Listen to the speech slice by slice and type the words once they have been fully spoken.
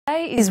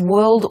Today is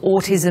World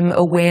Autism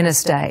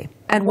Awareness Day,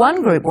 and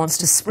one group wants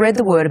to spread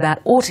the word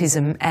about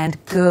autism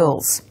and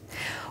girls.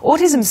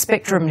 Autism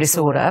spectrum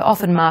disorder,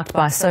 often marked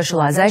by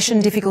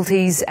socialisation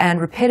difficulties and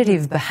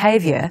repetitive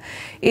behaviour,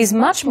 is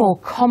much more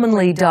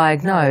commonly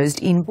diagnosed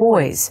in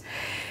boys.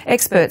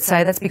 Experts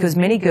say that's because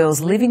many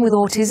girls living with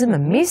autism are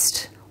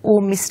missed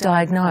or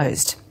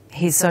misdiagnosed.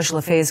 Here's Social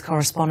Affairs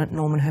correspondent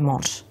Norman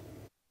Hermont.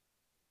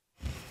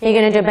 You're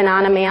going to do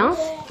banana meow?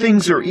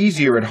 Things are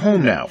easier at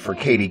home now for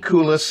Katie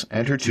Koulis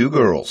and her two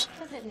girls.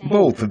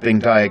 Both have been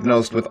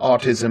diagnosed with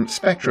autism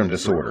spectrum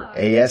disorder,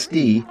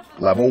 ASD,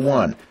 level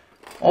 1.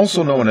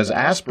 Also known as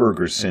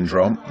Asperger's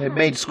syndrome, it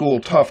made school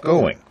tough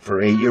going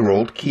for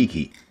 8-year-old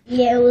Kiki.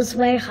 Yeah, it was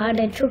way hard.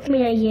 It took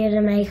me a year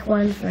to make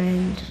one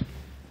friend.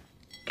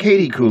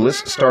 Katie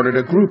Koulis started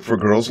a group for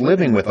girls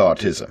living with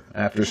autism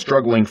after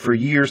struggling for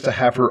years to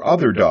have her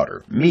other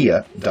daughter,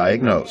 Mia,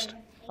 diagnosed.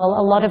 Well,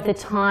 a lot of the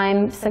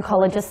time,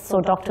 psychologists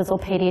or doctors or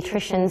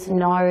paediatricians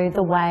know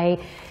the way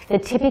the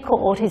typical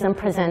autism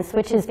presents,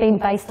 which has been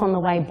based on the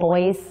way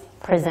boys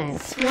present.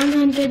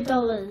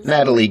 $100.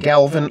 Natalie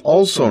Galvin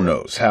also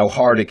knows how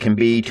hard it can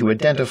be to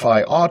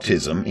identify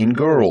autism in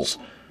girls.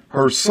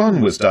 Her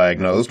son was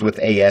diagnosed with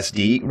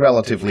ASD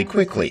relatively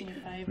quickly.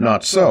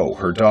 Not so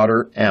her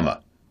daughter, Emma.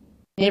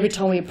 Every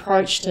time we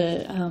approached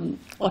a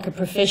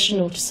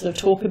professional to sort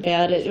of talk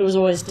about it, it was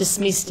always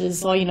dismissed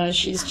as, oh, you know,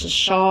 she's just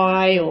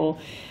shy or,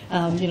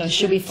 you know,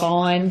 she'll be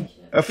fine.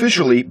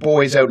 Officially,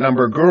 boys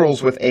outnumber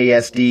girls with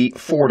ASD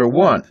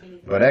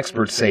 4-to-1, but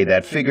experts say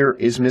that figure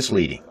is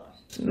misleading.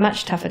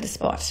 Much tougher to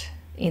spot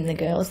in the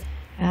girls.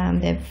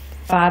 They're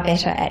far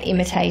better at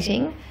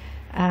imitating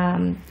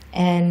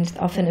and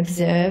often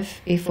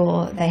observe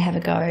before they have a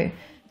go.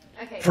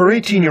 For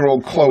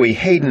 18-year-old Chloe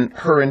Hayden,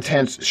 her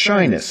intense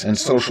shyness and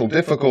social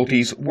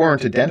difficulties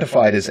weren't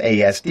identified as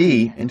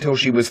ASD until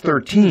she was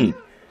 13.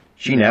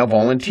 She now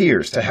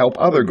volunteers to help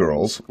other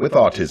girls with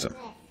autism.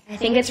 I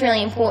think it's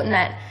really important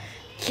that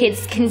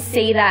kids can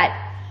see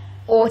that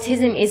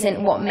autism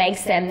isn't what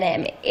makes them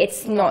them.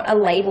 It's not a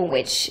label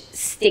which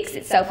sticks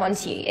itself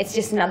onto you. It's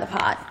just another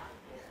part.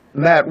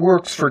 That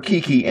works for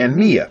Kiki and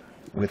Mia.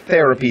 With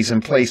therapies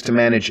in place to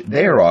manage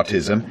their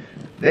autism,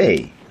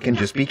 they can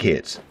just be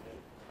kids.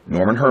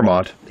 Norman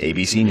Hermont,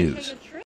 ABC News.